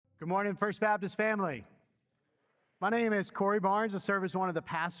Good morning, First Baptist family. My name is Corey Barnes. I serve as one of the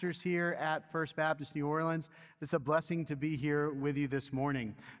pastors here at First Baptist New Orleans. It's a blessing to be here with you this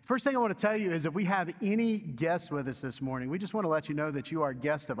morning. First thing I want to tell you is if we have any guests with us this morning, we just want to let you know that you are a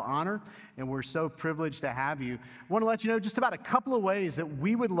guest of honor, and we're so privileged to have you. I want to let you know just about a couple of ways that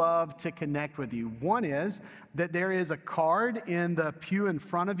we would love to connect with you. One is that there is a card in the pew in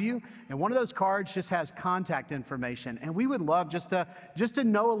front of you, and one of those cards just has contact information. And we would love just to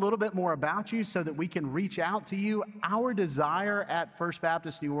know a little bit more about you so that we can reach out to you. Our desire at First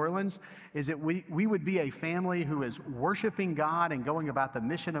Baptist New Orleans is that we would be a family who is worshiping God and going about the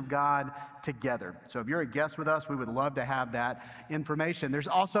mission of God together. So if you're a guest with us, we would love to have that information. There's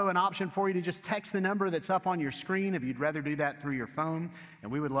also an option for you to just text the number that's up on your screen if you'd rather do that through your phone,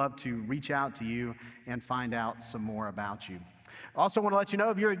 and we would love to reach out to you and find out some more about you. Also want to let you know,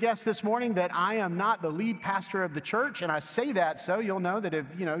 if you're a guest this morning, that I am not the lead pastor of the church, and I say that so you'll know that if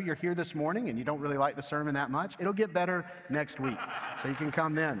you're here this morning and you don't really like the sermon that much, it'll get better next week, so you can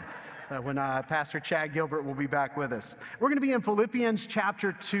come then. When Pastor Chad Gilbert will be back with us. We're going to be in Philippians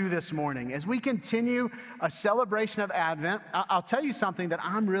chapter 2 this morning. As we continue a celebration of Advent, I'll tell you something that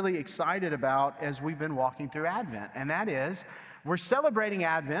I'm really excited about as we've been walking through Advent, and that is we're celebrating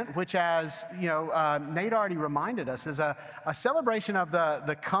Advent, which, as Nate already reminded us, is a celebration of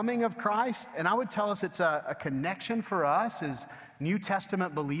the coming of Christ. And I would tell us it's a connection for us as New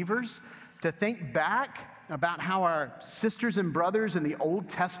Testament believers to think back about how our sisters and brothers in the Old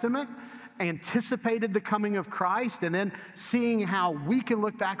Testament anticipated the coming of Christ, and then seeing how we can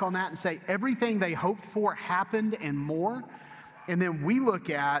look back on that and say everything they hoped for happened and more. And then we look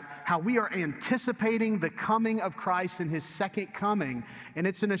at how we are anticipating the coming of Christ and his second coming. And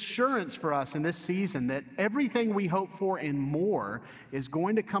it's an assurance for us in this season that everything we hope for and more is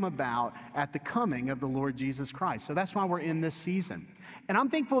going to come about at the coming of the Lord Jesus Christ. So that's why we're in this season. And I'm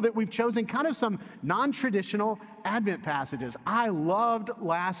thankful that we've chosen kind of some non-traditional Advent passages. I loved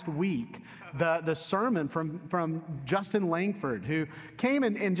last week the sermon from Justin Langford, who came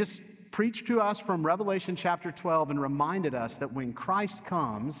and just preached to us from Revelation chapter 12 and reminded us that when Christ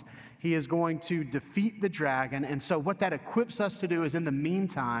comes, he is going to defeat the dragon. And so what that equips us to do is, in the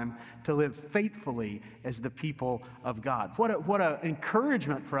meantime, to live faithfully as the people of God. What a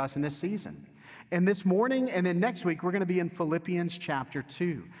encouragement for us in this season. And this morning and then next week, we're going to be in Philippians chapter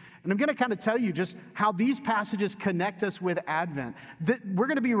 2. And I'm going to kind of tell you just how these passages connect us with Advent. That we're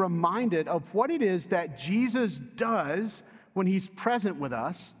going to be reminded of what it is that Jesus does when he's present with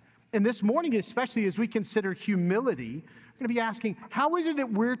us. And this morning, especially as we consider humility, we're going to be asking, how is it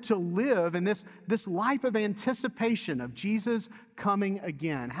that we're to live in this life of anticipation of Jesus coming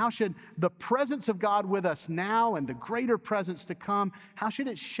again? How should the presence of God with us now and the greater presence to come, how should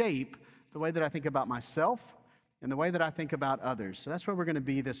it shape the way that I think about myself and the way that I think about others? So that's where we're going to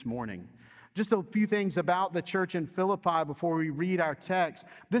be this morning. Just a few things about the church in Philippi before we read our text.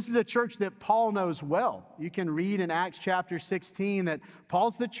 This is a church that Paul knows well. You can read in Acts chapter 16 that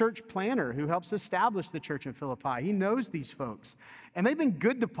Paul's the church planner who helps establish the church in Philippi. He knows these folks, and they've been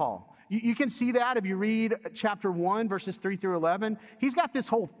good to Paul. You can see that if you read chapter 1, verses 3 through 11. He's got this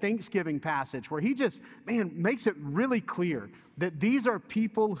whole Thanksgiving passage where he just, makes it really clear that these are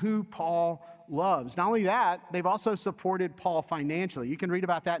people who Paul loves. Not only that, they've also supported Paul financially. You can read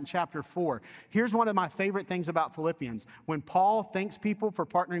about that in chapter 4. Here's one of my favorite things about Philippians. When Paul thanks people for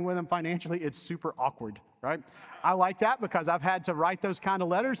partnering with him financially, it's super awkward, right? I like that because I've had to write those kind of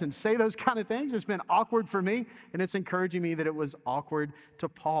letters and say those kind of things. It's been awkward for me, and it's encouraging me that it was awkward to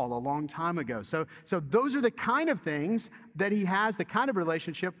Paul a long time ago. So those are the kind of things that he has, the kind of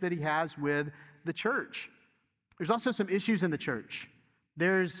relationship that he has with the church. There's also some issues in the church.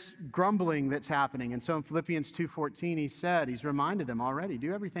 There's grumbling that's happening. And so in Philippians 2:14, he's reminded them already,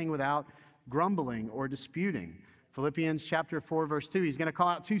 do everything without grumbling or disputing. Philippians chapter 4, verse 2, he's going to call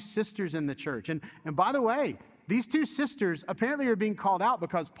out two sisters in the church. And by the way, these two sisters apparently are being called out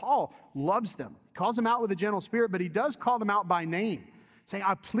because Paul loves them. He calls them out with a gentle spirit, but he does call them out by name, saying,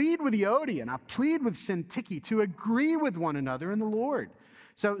 I plead with Euodia and I plead with Syntyche to agree with one another in the Lord.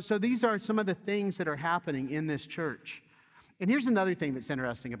 So these are some of the things that are happening in this church. And here's another thing that's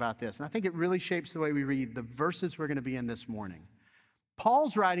interesting about this, and I think it really shapes the way we read the verses we're going to be in this morning.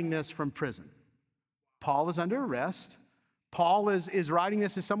 Paul's writing this from prison. Paul is under arrest. Paul is writing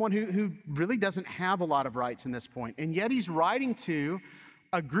this as someone who really doesn't have a lot of rights in this point, and yet he's writing to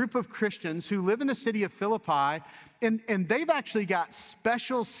a group of Christians who live in the city of Philippi, and they've actually got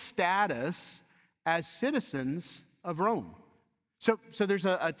special status as citizens of Rome. So there's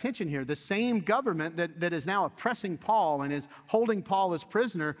a tension here. The same government that is now oppressing Paul and is holding Paul as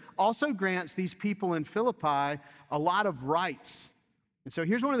prisoner also grants these people in Philippi a lot of rights And so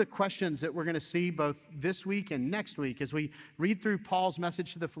here's one of the questions that we're going to see both this week and next week as we read through Paul's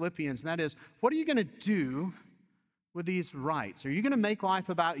message to the Philippians, and that is, what are you going to do with these rights? Are you going to make life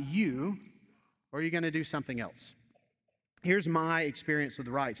about you, or are you going to do something else? Here's my experience with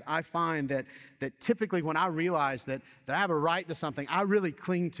rights. I find that typically when I realize that I have a right to something, I really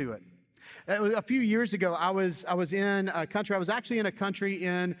cling to it. A few years ago, I was in a country. I was actually in a country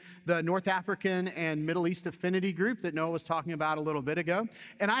in the North African and Middle East Affinity group that Noah was talking about a little bit ago.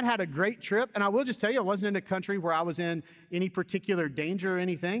 And I'd had a great trip. And I will just tell you, I wasn't in a country where I was in any particular danger or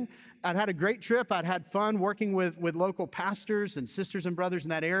anything. I'd had a great trip. I'd had fun working with local pastors and sisters and brothers in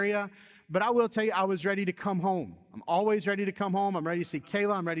that area. But I will tell you, I was ready to come home. I'm always ready to come home. I'm ready to see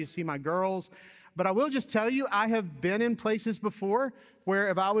Kayla. I'm ready to see my girls. But I will just tell you, I have been in places before where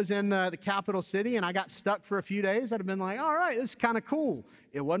if I was in the capital city and I got stuck for a few days, I'd have been like, all right, this is kind of cool.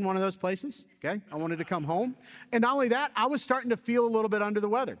 It wasn't one of those places, okay? I wanted to come home. And not only that, I was starting to feel a little bit under the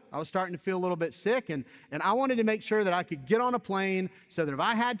weather. I was starting to feel a little bit sick, and I wanted to make sure that I could get on a plane so that if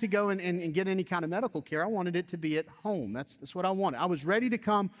I had to go and get any kind of medical care, I wanted it to be at home. That's what I wanted. I was ready to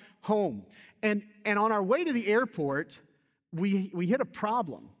come home. And on our way to the airport, we hit a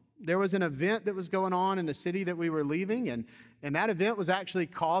problem. There was an event that was going on in the city that we were leaving, and that event was actually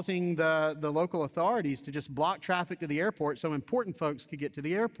causing the local authorities to just block traffic to the airport so important folks could get to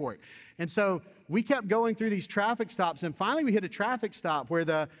the airport. And so we kept going through these traffic stops, and finally we hit a traffic stop where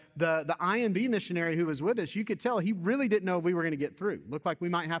the IMB missionary who was with us, you could tell he really didn't know if we were going to get through. Looked like we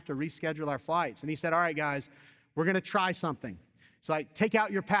might have to reschedule our flights. And he said, all right, guys, we're going to try something. So take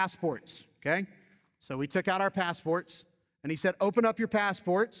out your passports, okay? So we took out our passports. And he said, open up your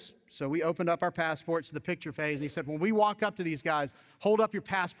passports. So we opened up our passports to the picture phase. And he said, when we walk up to these guys, hold up your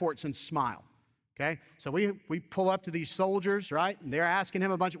passports and smile. Okay? So we pull up to these soldiers, right? And they're asking him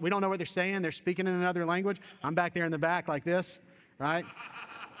a bunch. We don't know what they're saying. They're speaking in another language. I'm back there in the back like this, right?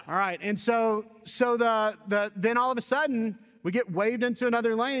 All right. And so then all of a sudden, we get waved into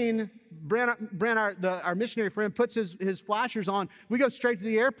another lane. Brent our missionary friend, puts his flashers on. We go straight to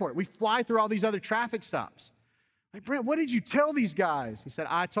the airport. We fly through all these other traffic stops. Like, Brent, what did you tell these guys? He said,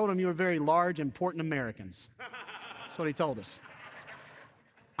 I told them you were very large, important Americans. That's what he told us.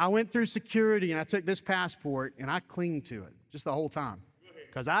 I went through security, and I took this passport, and I clinged to it just the whole time.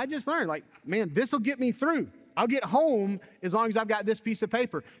 Because I just learned, like, man, this will get me through. I'll get home as long as I've got this piece of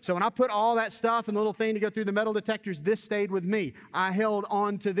paper. So when I put all that stuff in the little thing to go through the metal detectors, this stayed with me. I held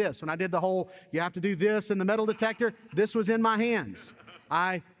on to this. When I did the whole, you have to do this in the metal detector, this was in my hands.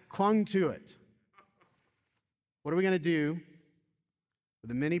 I clung to it. What are we going to do with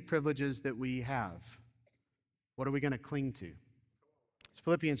the many privileges that we have? What are we going to cling to? It's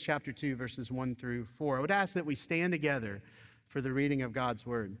Philippians chapter 2, verses 1 through 4. I would ask that we stand together for the reading of God's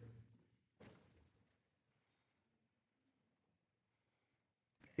word.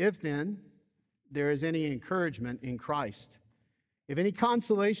 If then there is any encouragement in Christ, if any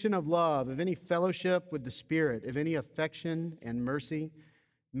consolation of love, if any fellowship with the Spirit, if any affection and mercy,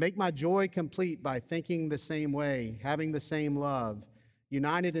 make my joy complete by thinking the same way, having the same love,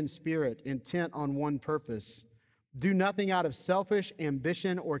 united in spirit, intent on one purpose. Do nothing out of selfish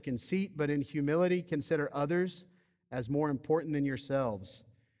ambition or conceit, but in humility consider others as more important than yourselves.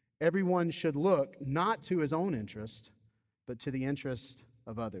 Everyone should look not to his own interest, but to the interest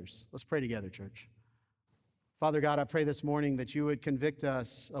of others. Let's pray together, church. Father God, I pray this morning that you would convict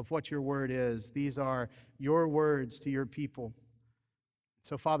us of what your word is. These are your words to your people.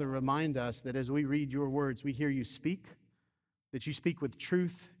 So, Father, remind us that as we read your words, we hear you speak, that you speak with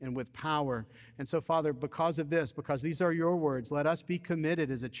truth and with power. And so, Father, because of this, because these are your words, let us be committed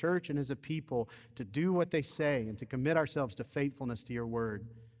as a church and as a people to do what they say and to commit ourselves to faithfulness to your word.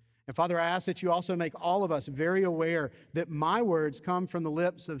 And, Father, I ask that you also make all of us very aware that my words come from the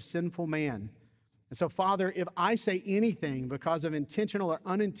lips of sinful man. And so, Father, if I say anything because of intentional or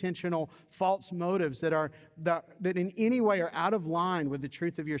unintentional false motives that in any way are out of line with the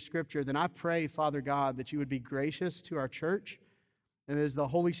truth of your scripture, then I pray, Father God, that you would be gracious to our church. And as the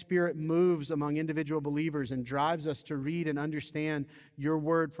Holy Spirit moves among individual believers and drives us to read and understand your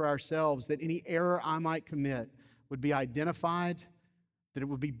word for ourselves, that any error I might commit would be identified, that it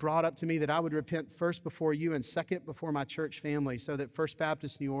would be brought up to me, that I would repent first before you and second before my church family, so that First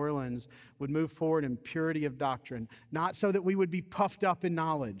Baptist New Orleans would move forward in purity of doctrine, not so that we would be puffed up in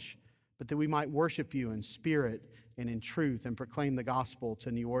knowledge, but that we might worship you in spirit and in truth and proclaim the gospel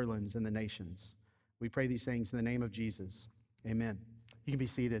to New Orleans and the nations. We pray these things in the name of Jesus. Amen. You can be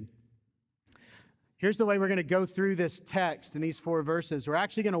seated. Here's the way we're going to go through this text in these 4 verses. We're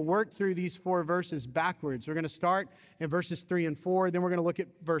actually going to work through these 4 verses backwards. We're going to start in verses 3 and 4, then we're going to look at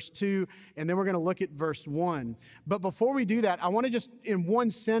verse 2, and then we're going to look at verse 1. But before we do that, I want to just, in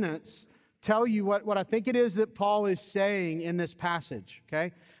one sentence, tell you what I think it is that Paul is saying in this passage,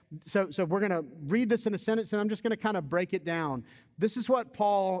 okay? So we're going to read this in a sentence, and I'm just going to kind of break it down. This is what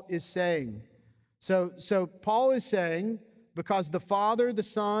Paul is saying. So Paul is saying, because the Father, the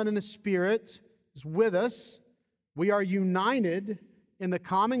Son, and the Spirit is with us, we are united in the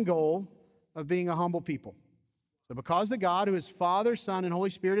common goal of being a humble people. So because the God who is Father, Son, and Holy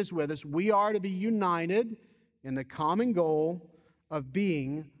Spirit is with us, we are to be united in the common goal of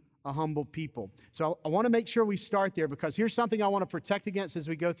being a humble people. So I want to make sure we start there, because here's something I want to protect against as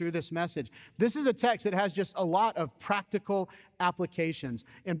we go through this message. This is a text that has just a lot of practical applications.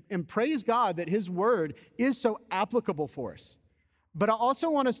 And praise God that His Word is so applicable for us. But I also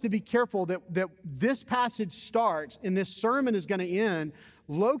want us to be careful that this passage starts, and this sermon is going to end,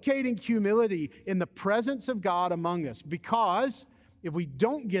 locating humility in the presence of God among us. Because if we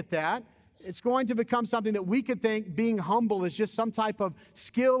don't get that, it's going to become something that we could think being humble is just some type of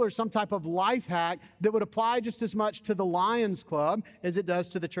skill or some type of life hack that would apply just as much to the Lions Club as it does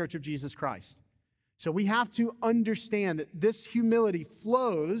to the Church of Jesus Christ. So we have to understand that this humility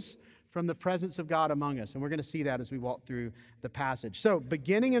flows from the presence of God among us. And we're going to see that as we walk through the passage. So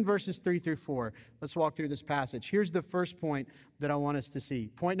beginning in verses 3 through 4, let's walk through this passage. Here's the first point that I want us to see.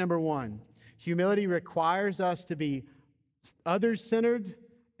 Point number 1, humility requires us to be others-centered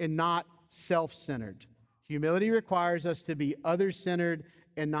and not self-centered. Humility requires us to be others-centered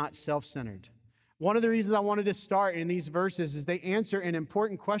and not self-centered. One of the reasons I wanted to start in these verses is they answer an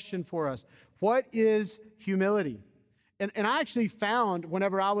important question for us. What is humility? And I actually found,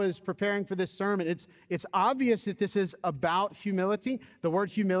 whenever I was preparing for this sermon, it's obvious that this is about humility. The word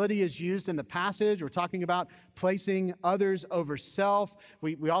humility is used in the passage. We're talking about placing others over self.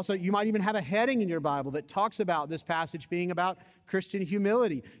 We also, you might even have a heading in your Bible that talks about this passage being about Christian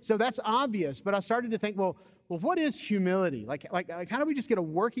humility. So that's obvious. But I started to think, well, what is humility? Like how do we just get a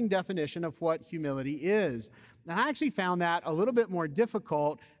working definition of what humility is? And I actually found that a little bit more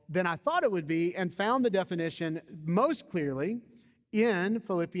difficult than I thought it would be, and found the definition most clearly in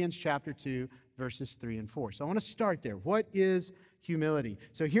Philippians chapter 2, verses 3 and 4. So I want to start there. What is humility?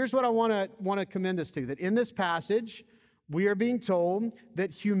 So here's what I want to commend us to, that in this passage, we are being told that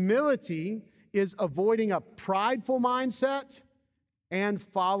humility is avoiding a prideful mindset and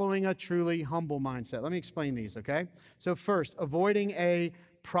following a truly humble mindset. Let me explain these, okay? So first, avoiding a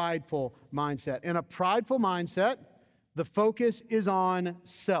prideful mindset. In a prideful mindset, the focus is on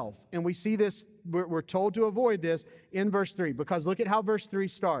self. And we see this, we're told to avoid this in verse 3, because look at how verse 3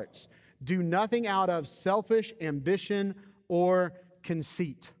 starts. Do nothing out of selfish ambition or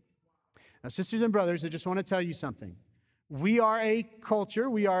conceit. Now, sisters and brothers, I just want to tell you something. We are a culture,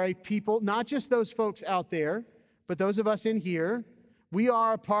 we are a people, not just those folks out there, but those of us in here. We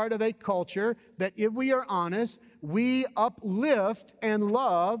are a part of a culture that, if we are honest, we uplift and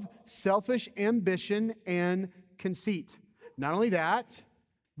love selfish ambition and conceit. Not only that,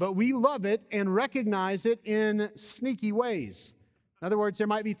 but we love it and recognize it in sneaky ways. In other words, there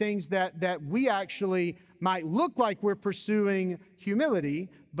might be things that we actually might look like we're pursuing humility,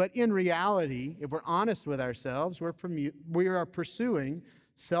 but in reality, if we're honest with ourselves, we are pursuing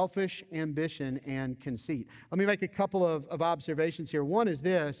selfish ambition and conceit. Let me make a couple of observations here. One is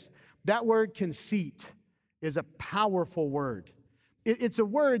this: that word conceit is a powerful word. It's a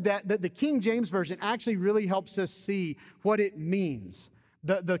word that the King James Version actually really helps us see what it means.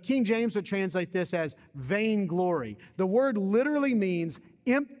 The King James would translate this as vainglory. The word literally means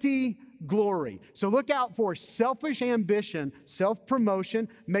empty glory. So look out for selfish ambition, self-promotion,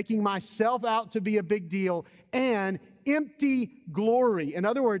 making myself out to be a big deal, and empty glory. In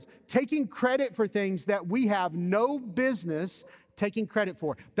other words, taking credit for things that we have no business taking credit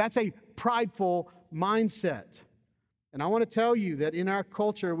for. That's a prideful mindset. And I want to tell you that in our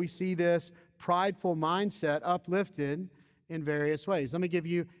culture, we see this prideful mindset uplifted in various ways. Let me give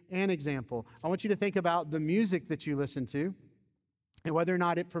you an example. I want you to think about the music that you listen to and whether or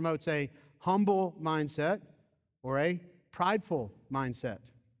not it promotes a humble mindset or a prideful mindset.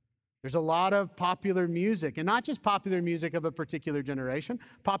 There's a lot of popular music, and not just popular music of a particular generation,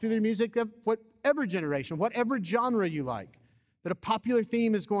 popular music of whatever generation, whatever genre you like. That a popular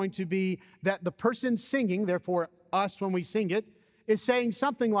theme is going to be that the person singing, therefore us when we sing it, is saying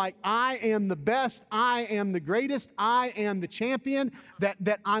something like, I am the best, I am the greatest, I am the champion,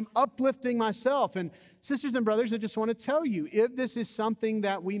 that I'm uplifting myself. And sisters and brothers, I just want to tell you, if this is something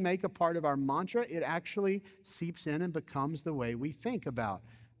that we make a part of our mantra, it actually seeps in and becomes the way we think about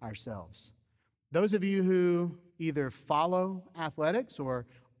ourselves. Those of you who either follow athletics or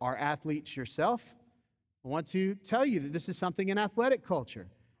are athletes yourself, I want to tell you that this is something in athletic culture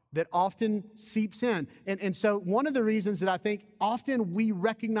that often seeps in. And so one of the reasons that I think often we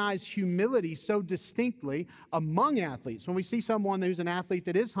recognize humility so distinctly among athletes, when we see someone who's an athlete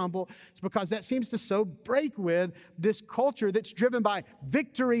that is humble, it's because that seems to so break with this culture that's driven by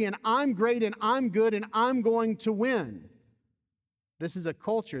victory and I'm great and I'm good and I'm going to win. This is a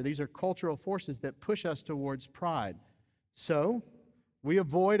culture, these are cultural forces that push us towards pride. So we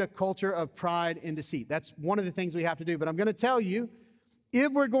avoid a culture of pride and deceit. That's one of the things we have to do. But I'm going to tell you,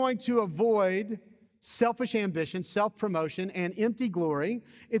 if we're going to avoid selfish ambition, self-promotion, and empty glory,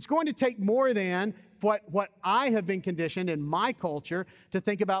 it's going to take more than what I have been conditioned in my culture to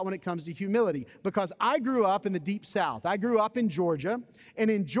think about when it comes to humility. Because I grew up in the Deep South. I grew up in Georgia.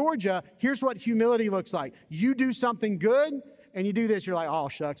 And in Georgia, here's what humility looks like. You do something good, and you do this. You're like, oh,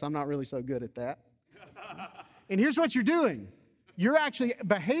 shucks, I'm not really so good at that. And here's what you're doing. You're actually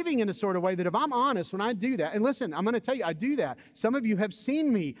behaving in a sort of way that if I'm honest, when I do that, and listen, I'm going to tell you, I do that. Some of you have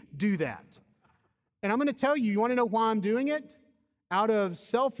seen me do that. And I'm going to tell you, you want to know why I'm doing it? Out of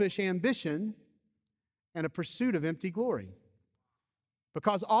selfish ambition and a pursuit of empty glory.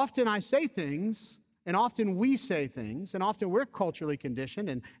 Because often I say things, and often we say things, and often we're culturally conditioned,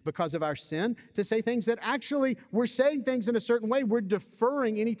 and because of our sin, to say things that actually we're saying things in a certain way. We're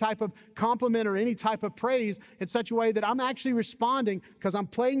deferring any type of compliment or any type of praise in such a way that I'm actually responding because I'm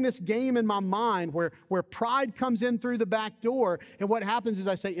playing this game in my mind where pride comes in through the back door. And what happens is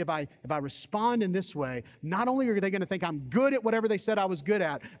I say, if I respond in this way, not only are they going to think I'm good at whatever they said I was good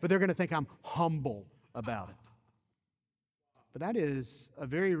at, but they're going to think I'm humble about it. But that is a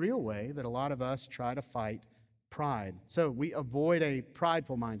very real way that a lot of us try to fight pride. So we avoid a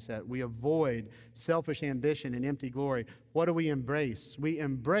prideful mindset. We avoid selfish ambition and empty glory. What do we embrace? We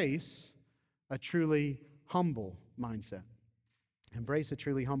embrace a truly humble mindset. Embrace a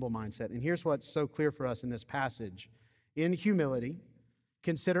truly humble mindset. And here's what's so clear for us in this passage. In humility,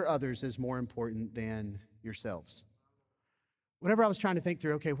 consider others as more important than yourselves. Whenever I was trying to think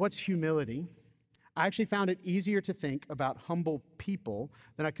through, okay, what's humility? I actually found it easier to think about humble people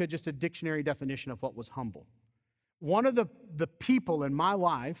than I could just a dictionary definition of what was humble. One of the people in my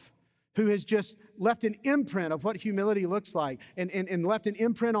life who has just left an imprint of what humility looks like and left an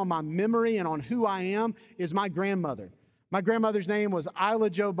imprint on my memory and on who I am is my grandmother. My grandmother's name was Isla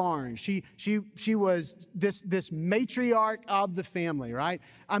Jo Barnes. She was this matriarch of the family, right?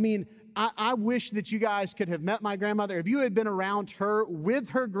 I mean, I wish that you guys could have met my grandmother. If you had been around her with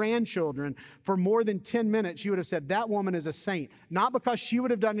her grandchildren for more than 10 minutes, you would have said, that woman is a saint. Not because she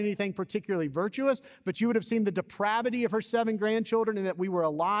would have done anything particularly virtuous, but you would have seen the depravity of her 7 grandchildren and that we were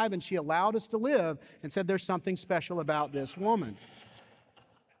alive and she allowed us to live and said, there's something special about this woman.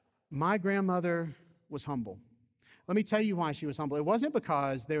 My grandmother was humble. Let me tell you why she was humble. It wasn't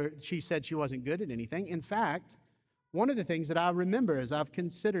because she said she wasn't good at anything. In fact, one of the things that I remember as I've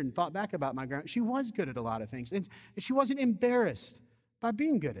considered and thought back about my grandma, she was good at a lot of things. And she wasn't embarrassed by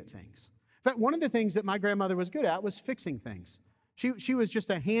being good at things. In fact, one of the things that my grandmother was good at was fixing things. She was just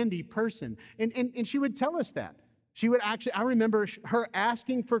a handy person. And she would tell us that. She would actually, I remember her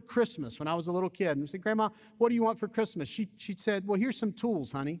asking for Christmas when I was a little kid. And I said, Grandma, what do you want for Christmas? She said, well, here's some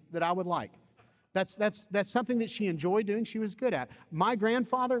tools, honey, that I would like. That's something that she enjoyed doing, she was good at. My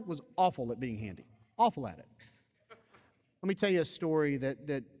grandfather was awful at being handy, awful at it. Let me tell you a story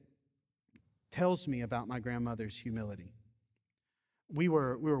that tells me about my grandmother's humility. We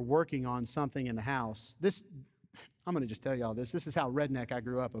were working on something in the house. I'm going to just tell you all this. This is how redneck I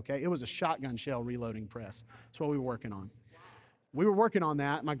grew up, okay? It was a shotgun shell reloading press. That's what we were working on. We were working on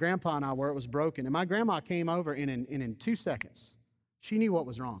that. My grandpa and I were. It was broken. And my grandma came over, and in 2 seconds, she knew what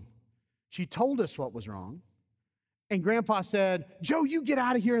was wrong. She told us what was wrong. And Grandpa said, Joe, you get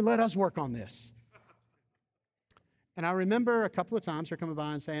out of here and let us work on this. And I remember a couple of times her coming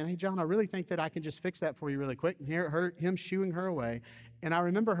by and saying, hey, John, I really think that I can just fix that for you really quick. And him shooing her away. And I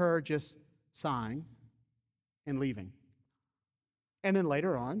remember her just sighing and leaving. And then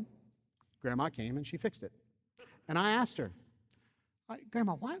later on, Grandma came and she fixed it. And I asked her,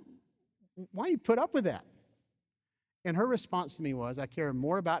 Grandma, why you put up with that? And her response to me was, I care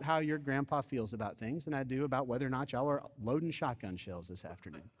more about how your grandpa feels about things than I do about whether or not y'all are loading shotgun shells this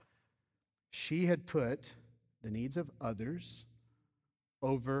afternoon. She had put the needs of others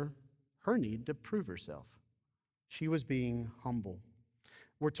over her need to prove herself. She was being humble.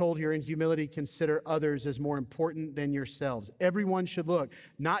 We're told here in humility, consider others as more important than yourselves. Everyone should look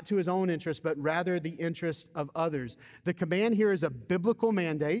not to his own interest, but rather the interest of others. The command here is a biblical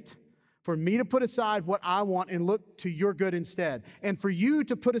mandate for me to put aside what I want and look to your good instead. And for you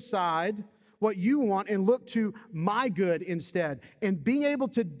to put aside what you want and look to my good instead. And being able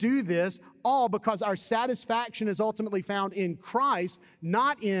to do this all because our satisfaction is ultimately found in Christ,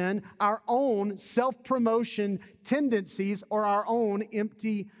 not in our own self-promotion tendencies or our own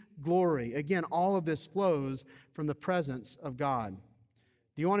empty glory. Again, all of this flows from the presence of God.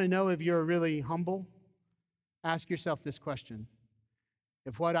 Do you want to know if you're really humble? Ask yourself this question.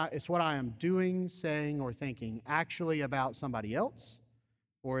 If what I am doing, saying, or thinking actually about somebody else,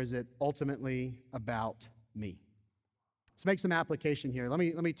 or is it ultimately about me? Let's make some application here. Let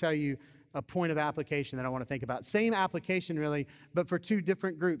me tell you a point of application that I want to think about. Same application really, but for two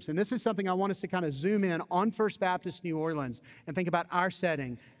different groups. And this is something I want us to kind of zoom in on First Baptist New Orleans and think about our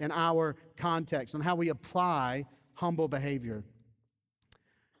setting and our context and how we apply humble behavior.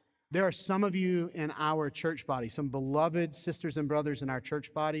 There are some of you in our church body, some beloved sisters and brothers in our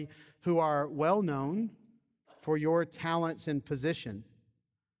church body who are well known for your talents and position.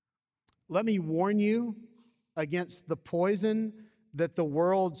 Let me warn you against the poison that the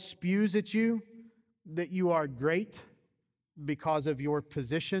world spews at you, that you are great because of your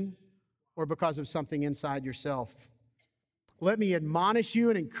position or because of something inside yourself. Let me admonish you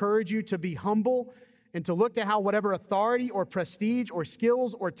and encourage you to be humble and to look to how whatever authority or prestige or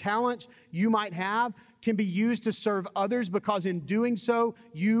skills or talents you might have can be used to serve others, because in doing so,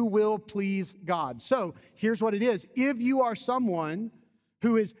 you will please God. So here's what it is. If you are someone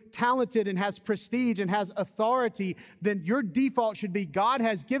who is talented and has prestige and has authority, then your default should be, God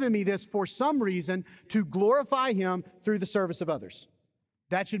has given me this for some reason to glorify Him through the service of others.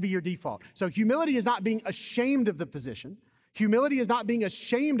 That should be your default. So humility is not being ashamed of the position. Humility is not being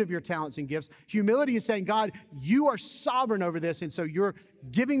ashamed of your talents and gifts. Humility is saying, God, you are sovereign over this, and so you're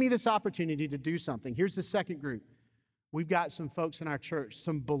giving me this opportunity to do something. Here's the second group. We've got some folks in our church,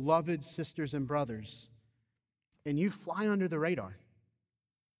 some beloved sisters and brothers, and you fly under the radar.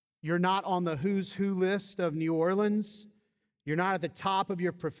 You're not on the who's who list of New Orleans. You're not at the top of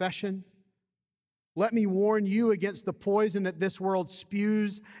your profession. Let me warn you against the poison that this world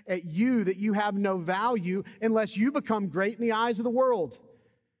spews at you, that you have no value unless you become great in the eyes of the world.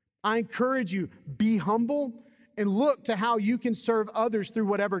 I encourage you, be humble and look to how you can serve others through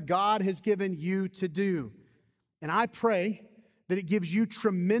whatever God has given you to do. And I pray that it gives you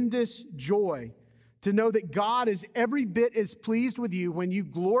tremendous joy to know that God is every bit as pleased with you when you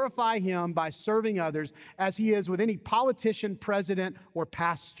glorify Him by serving others as He is with any politician, president, or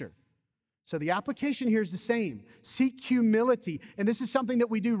pastor. So the application here is the same. Seek humility. And this is something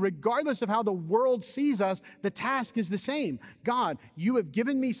that we do regardless of how the world sees us. The task is the same. God, you have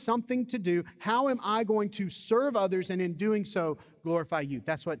given me something to do. How am I going to serve others and in doing so glorify you?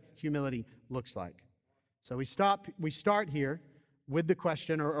 That's what humility looks like. So we start here with the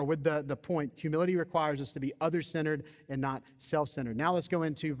question or with the point. Humility requires us to be other-centered and not self-centered. Now let's go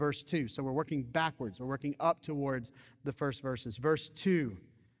into verse 2. So we're working backwards. We're working up towards the first verses. Verse 2.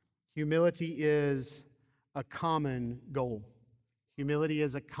 Humility is a common goal. Humility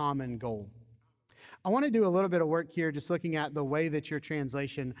is a common goal. I want to do a little bit of work here just looking at the way that your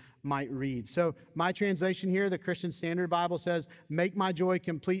translation might read. So my translation here, the Christian Standard Bible says, make my joy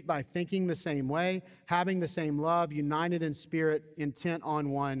complete by thinking the same way, having the same love, united in spirit, intent on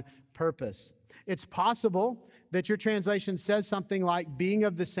one purpose. It's possible that your translation says something like being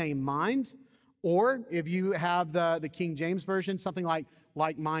of the same mind, or if you have the King James Version, something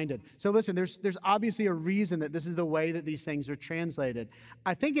like-minded. So listen, there's obviously a reason that this is the way that these things are translated.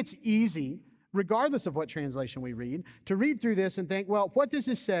 I think it's easy, regardless of what translation we read, to read through this and think, well, what this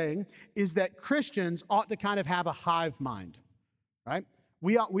is saying is that Christians ought to kind of have a hive mind, right?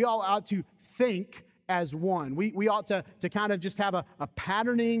 We all ought to think as one. We ought to kind of just have a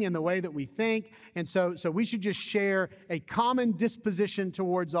patterning in the way that we think, and so we should just share a common disposition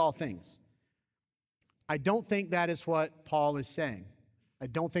towards all things. I don't think that is what Paul is saying. I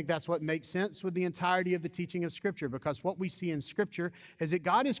don't think that's what makes sense with the entirety of the teaching of Scripture, because what we see in Scripture is that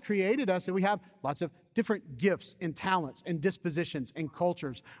God has created us and we have lots of different gifts and talents and dispositions and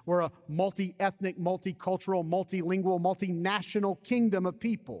cultures. We're a multi-ethnic, multicultural, multilingual, multinational kingdom of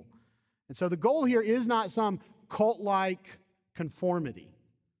people. And so the goal here is not some cult-like conformity.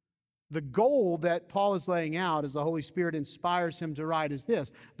 The goal that Paul is laying out as the Holy Spirit inspires him to write is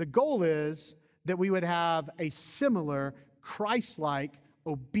this. The goal is that we would have a similar Christ-like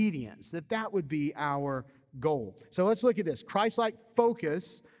obedience, that would be our goal. So let's look at this. Christ-like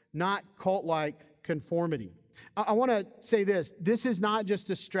focus, not cult-like conformity. I want to say this. This is not just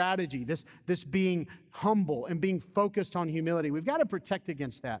a strategy, this being humble and being focused on humility. We've got to protect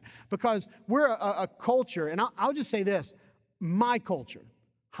against that, because we're a culture, and I'll just say this, my culture,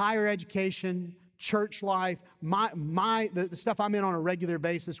 higher education, church life, the stuff I'm in on a regular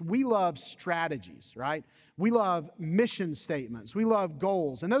basis, we love strategies, right? We love mission statements. We love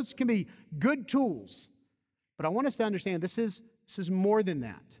goals. And those can be good tools. But I want us to understand this is more than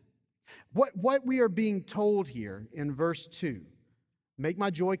that. What we are being told here in verse 2, make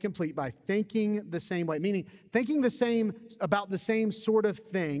my joy complete by thinking the same way, meaning thinking the same about the same sort of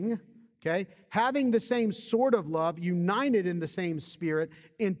thing, okay? Having the same sort of love, united in the same spirit,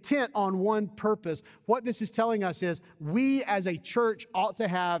 intent on one purpose. What this is telling us is we as a church ought to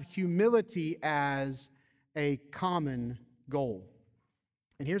have humility as a common goal.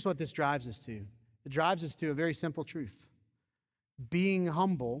 And here's what this drives us to. It drives us to a very simple truth. Being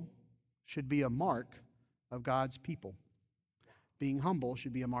humble should be a mark of God's people. Being humble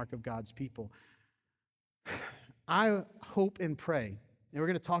should be a mark of God's people. I hope and pray, and we're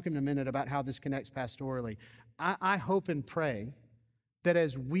going to talk in a minute about how this connects pastorally. I hope and pray that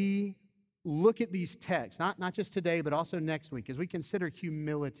as we look at these texts, not just today, but also next week, as we consider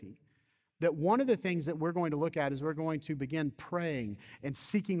humility, that one of the things that we're going to look at is we're going to begin praying and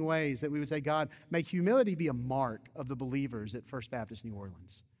seeking ways that we would say, God, may humility be a mark of the believers at First Baptist New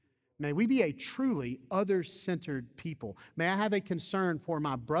Orleans. May we be a truly other-centered people. May I have a concern for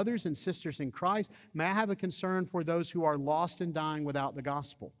my brothers and sisters in Christ. May I have a concern for those who are lost and dying without the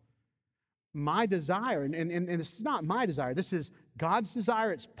gospel. My desire, and this is not my desire, this is God's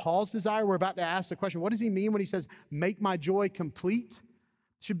desire, it's Paul's desire. We're about to ask the question, what does he mean when he says, make my joy complete?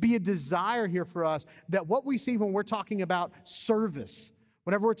 Should be a desire here for us that what we see when we're talking about service,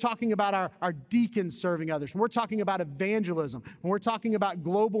 whenever we're talking about our deacons serving others, when we're talking about evangelism, when we're talking about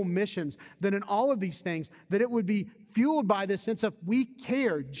global missions, that in all of these things, that it would be fueled by this sense of we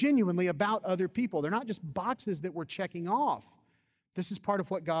care genuinely about other people. They're not just boxes that we're checking off. This is part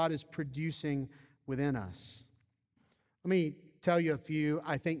of what God is producing within us. Let me tell you a few,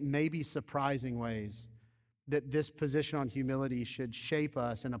 I think, maybe surprising ways that this position on humility should shape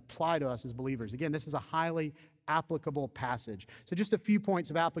us and apply to us as believers. Again, this is a highly applicable passage. So just a few points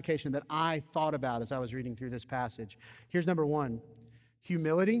of application that I thought about as I was reading through this passage. Here's number one.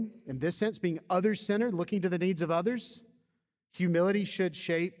 Humility, in this sense, being other-centered, looking to the needs of others. Humility should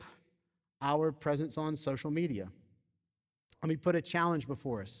shape our presence on social media. Let me put a challenge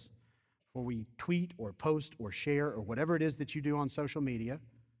before us. Before we tweet or post or share or whatever it is that you do on social media,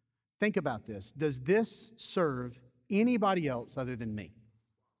 think about this. Does this serve anybody else other than me?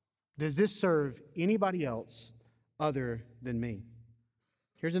 Does this serve anybody else other than me?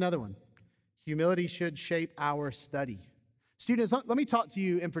 Here's another one. Humility should shape our study. Students, let me talk to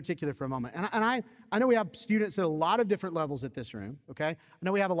you in particular for a moment. And I know we have students at a lot of different levels at this room, okay? I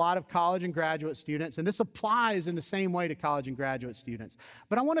know we have a lot of college and graduate students, and this applies in the same way to college and graduate students.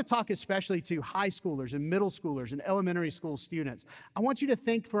 But I want to talk especially to high schoolers and middle schoolers and elementary school students. I want you to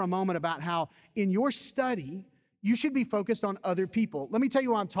think for a moment about how in your study, you should be focused on other people. Let me tell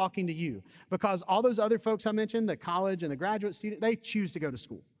you why I'm talking to you. Because all those other folks I mentioned, the college and the graduate student, they choose to go to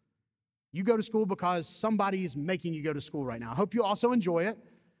school. You go to school because somebody's making you go to school right now. I hope you also enjoy it.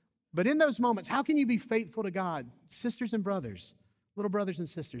 But in those moments, how can you be faithful to God? Sisters and brothers, little brothers and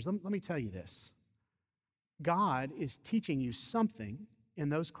sisters, let me tell you this. God is teaching you something in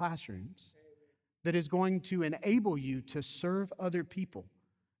those classrooms that is going to enable you to serve other people.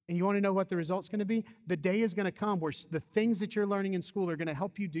 And you want to know what the result's going to be? The day is going to come where the things that you're learning in school are going to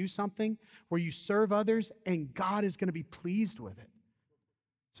help you do something where you serve others and God is going to be pleased with it.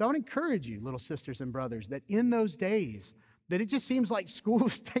 So I want to encourage you, little sisters and brothers, that in those days, that it just seems like school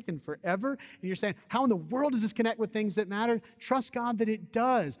is taking forever, and you're saying, how in the world does this connect with things that matter? Trust God that it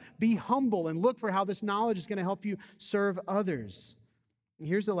does. Be humble and look for how this knowledge is going to help you serve others. And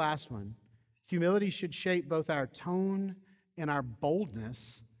here's the last one. Humility should shape both our tone and our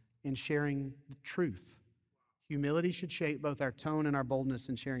boldness in sharing the truth. Humility should shape both our tone and our boldness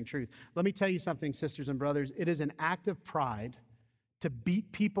in sharing truth. Let me tell you something, sisters and brothers. It is an act of pride to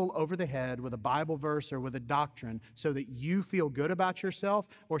beat people over the head with a Bible verse or with a doctrine so that you feel good about yourself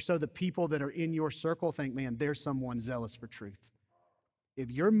or so the people that are in your circle think, man, there's someone zealous for truth. If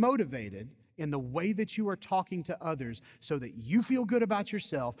you're motivated in the way that you are talking to others so that you feel good about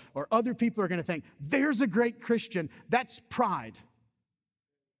yourself or other people are going to think, there's a great Christian, that's pride.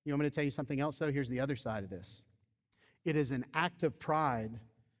 You want me to tell you something else, though? Here's the other side of this. It is an act of pride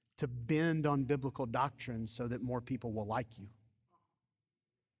to bend on biblical doctrine so that more people will like you.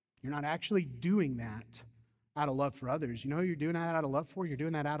 You're not actually doing that out of love for others. You know who you're doing that out of love for? You're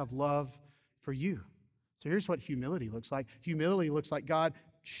doing that out of love for you. So here's what humility looks like. Humility looks like, God,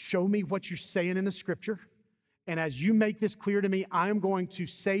 show me what you're saying in the scripture, And as you make this clear to me, I'm going to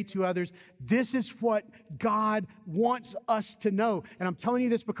say to others, this is what God wants us to know. And I'm telling you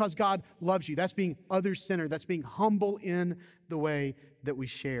this because God loves you. That's being other-centered. That's being humble in the way that we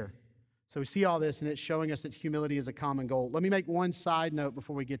share. So we see all this, and it's showing us that humility is a common goal. Let me make one side note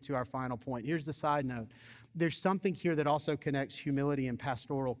before we get to our final point. Here's the side note. There's something here that also connects humility and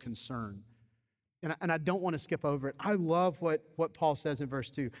pastoral concern. And I don't want to skip over it. I love what Paul says in verse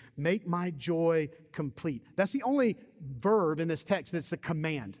 2. Make my joy complete. That's the only verb in this text that's a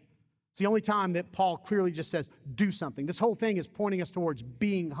command. It's the only time that Paul clearly just says, do something. This whole thing is pointing us towards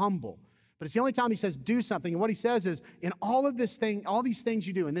being humble. But it's the only time he says do something. And what he says is, in all of this thing, all these things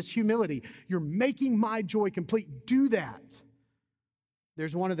you do, in this humility, you're making my joy complete. Do that.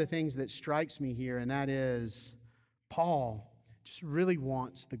 There's one of the things that strikes me here, and that is Paul just really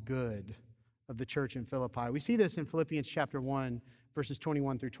wants the good of the church in Philippi. We see this in Philippians chapter 1, verses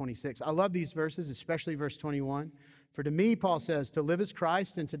 21 through 26. I love these verses, especially verse 21. For to me, Paul says, to live is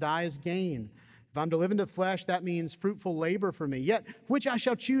Christ and to die is gain. If I'm to live in the flesh, that means fruitful labor for me. Yet, which I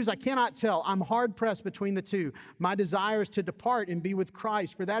shall choose, I cannot tell. I'm hard-pressed between the two. My desire is to depart and be with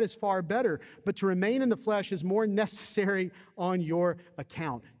Christ, for that is far better. But to remain in the flesh is more necessary on your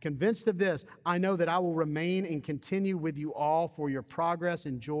account. Convinced of this, I know that I will remain and continue with you all for your progress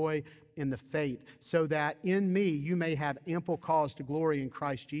and joy in the faith, so that in me you may have ample cause to glory in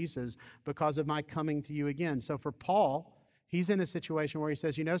Christ Jesus because of my coming to you again. So for Paul, he's in a situation where he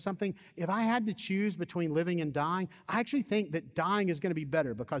says, you know something? If I had to choose between living and dying, I actually think that dying is going to be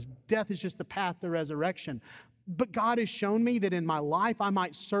better because death is just the path to resurrection. But God has shown me that in my life I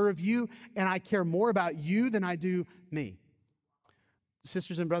might serve you, and I care more about you than I do me.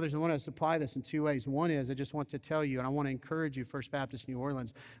 Sisters and brothers, I want to apply this in two ways. One is I just want to tell you, and I want to encourage you, First Baptist New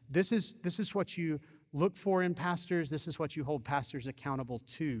Orleans, this is what you look for in pastors. This is what you hold pastors accountable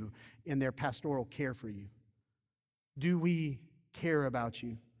to in their pastoral care for you. Do we care about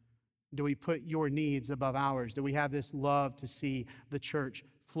you? Do we put your needs above ours? Do we have this love to see the church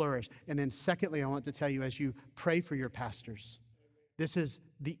flourish? And then secondly, I want to tell you, as you pray for your pastors, this is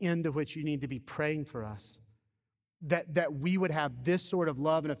the end of which you need to be praying for us, that we would have this sort of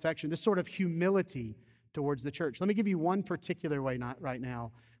love and affection, this sort of humility towards the church. Let me give you one particular way right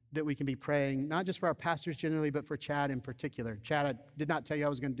now that we can be praying, not just for our pastors generally, but for Chad in particular. Chad, I did not tell you I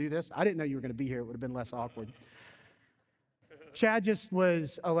was going to do this. I didn't know you were going to be here. It would have been less awkward. Chad just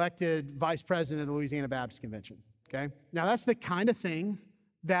was elected vice president of the Louisiana Baptist Convention, okay? Now, that's the kind of thing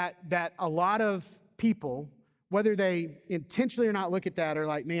that a lot of people, whether they intentionally or not look at that, are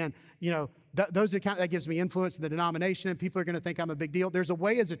like, man, you know, that gives me influence in the denomination, and people are going to think I'm a big deal. There's a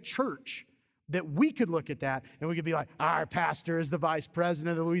way as a church that we could look at that, and we could be like, our pastor is the vice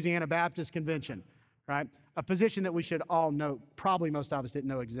president of the Louisiana Baptist Convention, right? A position that we should all know, probably most of us didn't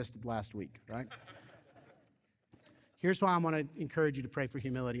know existed last week, right? Here's why I want to encourage you to pray for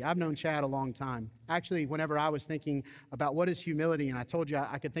humility. I've known Chad a long time. Actually, whenever I was thinking about what is humility, and I told you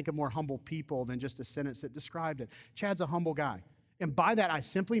I could think of more humble people than just a sentence that described it. Chad's a humble guy. And by that, I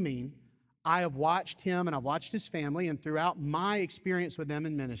simply mean I have watched him and I've watched his family, and throughout my experience with them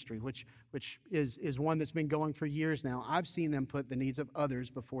in ministry, which is one that's been going for years now, I've seen them put the needs of others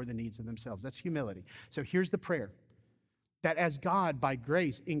before the needs of themselves. That's humility. So here's the prayer. That as God, by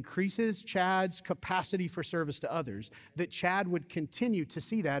grace, increases Chad's capacity for service to others, that Chad would continue to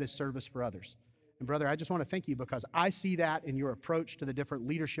see that as service for others. And brother, I just want to thank you because I see that in your approach to the different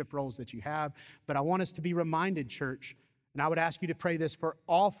leadership roles that you have. But I want us to be reminded, church, and I would ask you to pray this for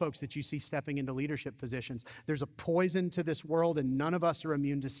all folks that you see stepping into leadership positions. There's a poison to this world, and none of us are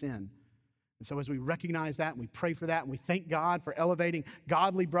immune to sin. And so as we recognize that and we pray for that and we thank God for elevating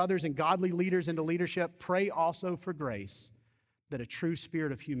godly brothers and godly leaders into leadership, pray also for grace that a true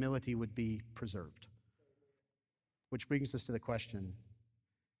spirit of humility would be preserved. Which brings us to the question,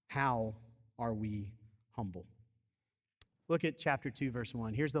 how are we humble? Look at chapter 2, verse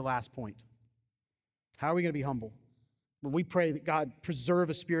 1. Here's the last point. How are we going to be humble? When we pray that God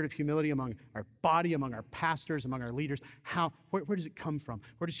preserve a spirit of humility among our body, among our pastors, among our leaders, where does it come from?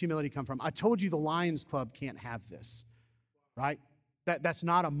 Where does humility come from? I told you the Lions Club can't have this, right? That's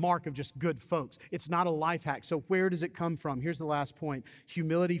not a mark of just good folks. It's not a life hack. So where does it come from? Here's the last point.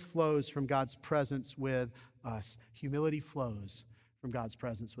 Humility flows from God's presence with us. Humility flows from God's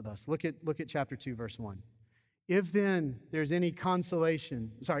presence with us. Look at chapter 2, verse 1. If then there's any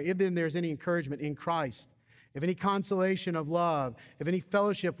encouragement in Christ, if any consolation of love, if any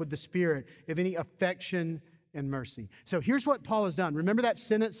fellowship with the Spirit, if any affection and mercy. So here's what Paul has done. Remember that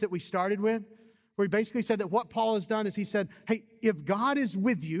sentence that we started with? Where he basically said that what Paul has done is he said, hey, if God is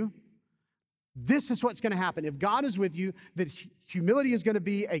with you, This is what's going to happen. If God is with you, that humility is going to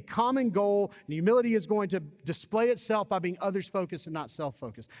be a common goal, and humility is going to display itself by being others-focused and not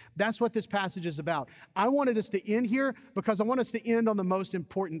self-focused. That's what this passage is about. I wanted us to end here because I want us to end on the most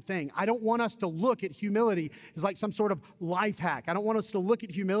important thing. I don't want us to look at humility as like some sort of life hack. I don't want us to look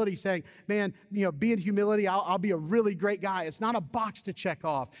at humility saying, man, be in humility, I'll be a really great guy. It's not a box to check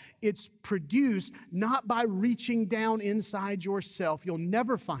off. It's produced not by reaching down inside yourself. You'll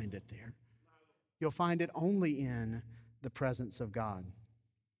never find it there. You'll find it only in the presence of God.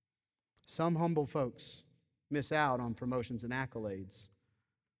 Some humble folks miss out on promotions and accolades.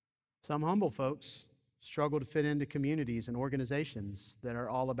 Some humble folks struggle to fit into communities and organizations that are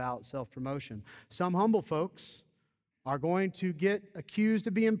all about self-promotion. Some humble folks are going to get accused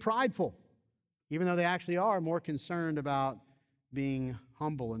of being prideful, even though they actually are more concerned about being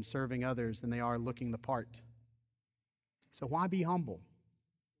humble and serving others than they are looking the part. So why be humble?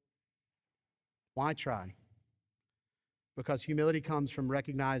 Why try? Because humility comes from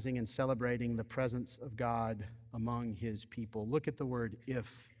recognizing and celebrating the presence of God among His people. Look at the word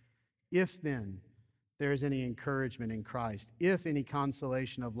if. If then there is any encouragement in Christ, if any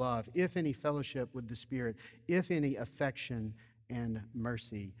consolation of love, if any fellowship with the Spirit, if any affection and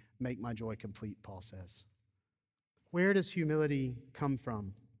mercy, make my joy complete, Paul says. Where does humility come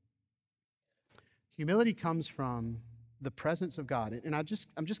from? Humility comes from the presence of God. And I'm just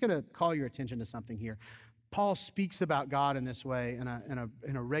going to call your attention to something here. Paul speaks about God in this way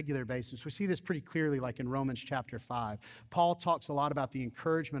in a regular basis. We see this pretty clearly like in Romans chapter 5. Paul talks a lot about the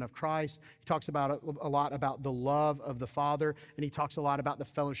encouragement of Christ. He talks about a lot about the love of the Father, and he talks a lot about the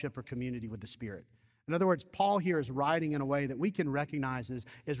fellowship or community with the Spirit. In other words, Paul here is writing in a way that we can recognize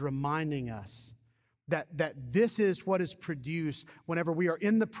as reminding us that this is what is produced whenever we are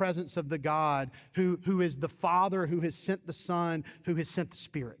in the presence of the God who is the Father, who has sent the Son, who has sent the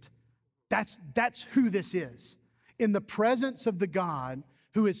Spirit. That's who this is. In the presence of the God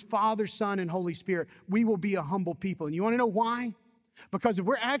who is Father, Son, and Holy Spirit, we will be a humble people. And you want to know why? Because if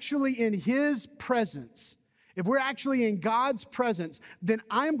we're actually in His presence, if we're actually in God's presence, then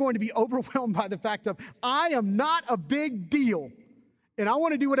I am going to be overwhelmed by the fact of I am not a big deal. And I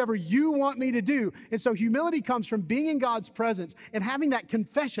want to do whatever you want me to do. And so humility comes from being in God's presence and having that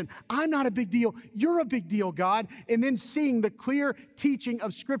confession, I'm not a big deal, you're a big deal, God. And then seeing the clear teaching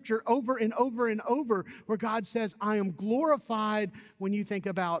of Scripture over and over and over where God says, I am glorified when you think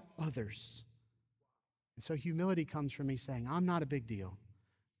about others. And so humility comes from me saying, I'm not a big deal,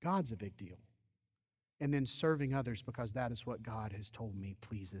 God's a big deal. And then serving others because that is what God has told me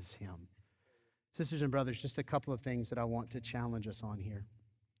pleases Him. Sisters and brothers, just a couple of things that I want to challenge us on here.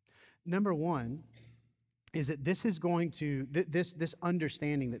 Number one is that this is going to, this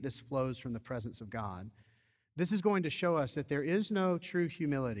understanding that this flows from the presence of God, this is going to show us that there is no true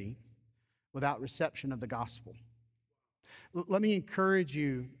humility without reception of the gospel. Let me encourage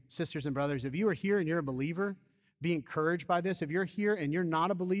you, sisters and brothers, if you are here and you're a believer, be encouraged by this. If you're here and you're not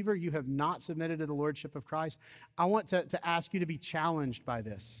a believer, you have not submitted to the Lordship of Christ, I want to ask you to be challenged by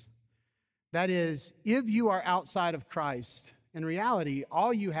this. That is, if you are outside of Christ, in reality,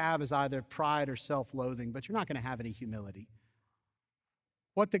 all you have is either pride or self-loathing, but you're not going to have any humility.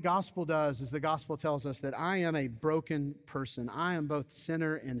 What the gospel does is the gospel tells us that I am a broken person. I am both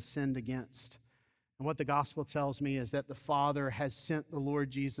sinner and sinned against. And what the gospel tells me is that the Father has sent the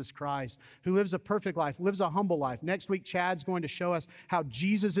Lord Jesus Christ, who lives a perfect life, lives a humble life. Next week, Chad's going to show us how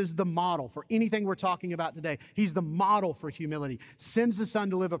Jesus is the model for anything we're talking about today. He's the model for humility, sends the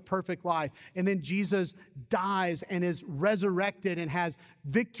Son to live a perfect life. And then Jesus dies and is resurrected and has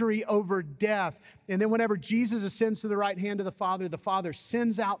victory over death. And then whenever Jesus ascends to the right hand of the Father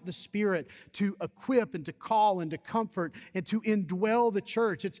sends out the Spirit to equip and to call and to comfort and to indwell the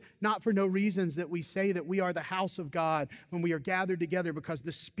church. It's not for no reasons that we say that we are the house of God when we are gathered together, because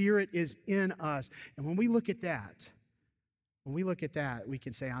the Spirit is in us. And when we look at that, we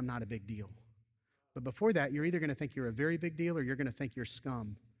can say, I'm not a big deal. But before that, you're either going to think you're a very big deal or you're going to think you're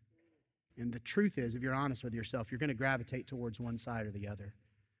scum. And the truth is, if you're honest with yourself, you're going to gravitate towards one side or the other.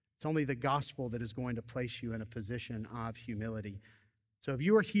 It's only the gospel that is going to place you in a position of humility. So if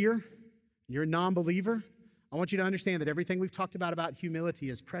you are here, and you're a non-believer, I want you to understand that everything we've talked about humility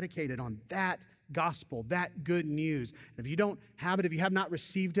is predicated on that gospel, that good news. And if you don't have it, if you have not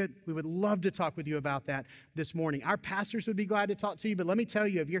received it, we would love to talk with you about that this morning. Our pastors would be glad to talk to you, but let me tell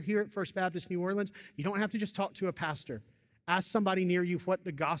you, if you're here at First Baptist New Orleans, you don't have to just talk to a pastor. Ask somebody near you what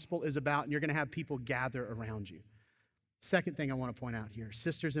the gospel is about, and you're going to have people gather around you. Second thing I want to point out here,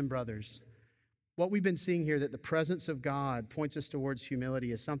 sisters and brothers, what we've been seeing here, that the presence of God points us towards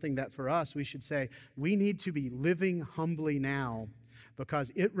humility, is something that for us, we should say, we need to be living humbly now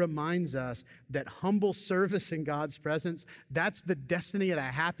because it reminds us that humble service in God's presence, that's the destiny of the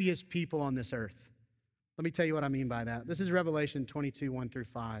happiest people on this earth. Let me tell you what I mean by that. This is Revelation 22, 1 through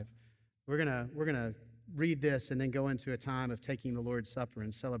 5. We're gonna read this and then go into a time of taking the Lord's Supper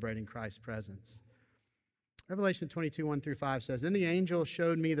and celebrating Christ's presence. Revelation 22, 1 through 5 says, "Then the angel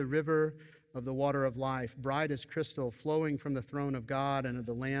showed me the river of the water of life, bright as crystal, flowing from the throne of God and of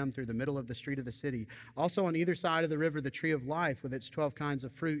the Lamb through the middle of the street of the city. Also on either side of the river, the tree of life with its 12 kinds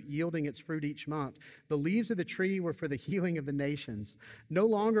of fruit, yielding its fruit each month. The leaves of the tree were for the healing of the nations. No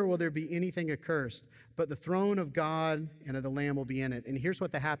longer will there be anything accursed, but the throne of God and of the Lamb will be in it." And here's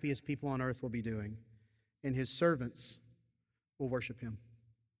what the happiest people on earth will be doing. "And his servants will worship him."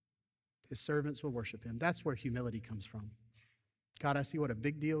 His servants will worship him. That's where humility comes from. God, I see what a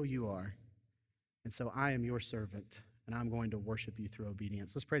big deal you are. And so I am your servant, and I'm going to worship you through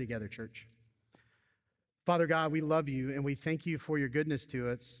obedience. Let's pray together, church. Father God, we love you, and we thank you for your goodness to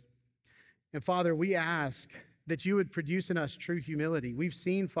us. And Father, we ask that you would produce in us true humility. We've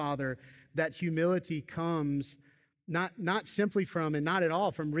seen, Father, that humility comes not simply from, and not at all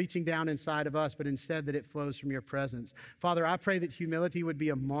from reaching down inside of us, but instead that it flows from your presence. Father, I pray that humility would be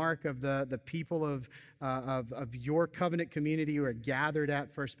a mark of the people of your covenant community who are gathered at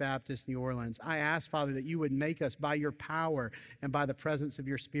First Baptist New Orleans. I ask, Father, that you would make us by your power and by the presence of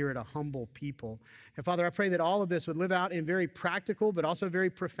your Spirit a humble people. And Father, I pray that all of this would live out in very practical but also very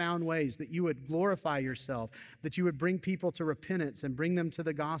profound ways, that you would glorify yourself, that you would bring people to repentance and bring them to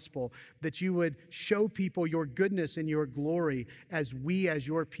the gospel, that you would show people your goodness and your glory as we, as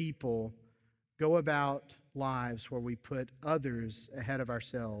your people, go about lives where we put others ahead of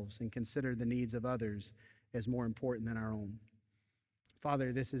ourselves and consider the needs of others as more important than our own.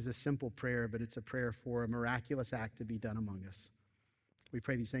 Father, this is a simple prayer, but it's a prayer for a miraculous act to be done among us. We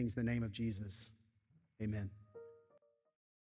pray these things in the name of Jesus. Amen.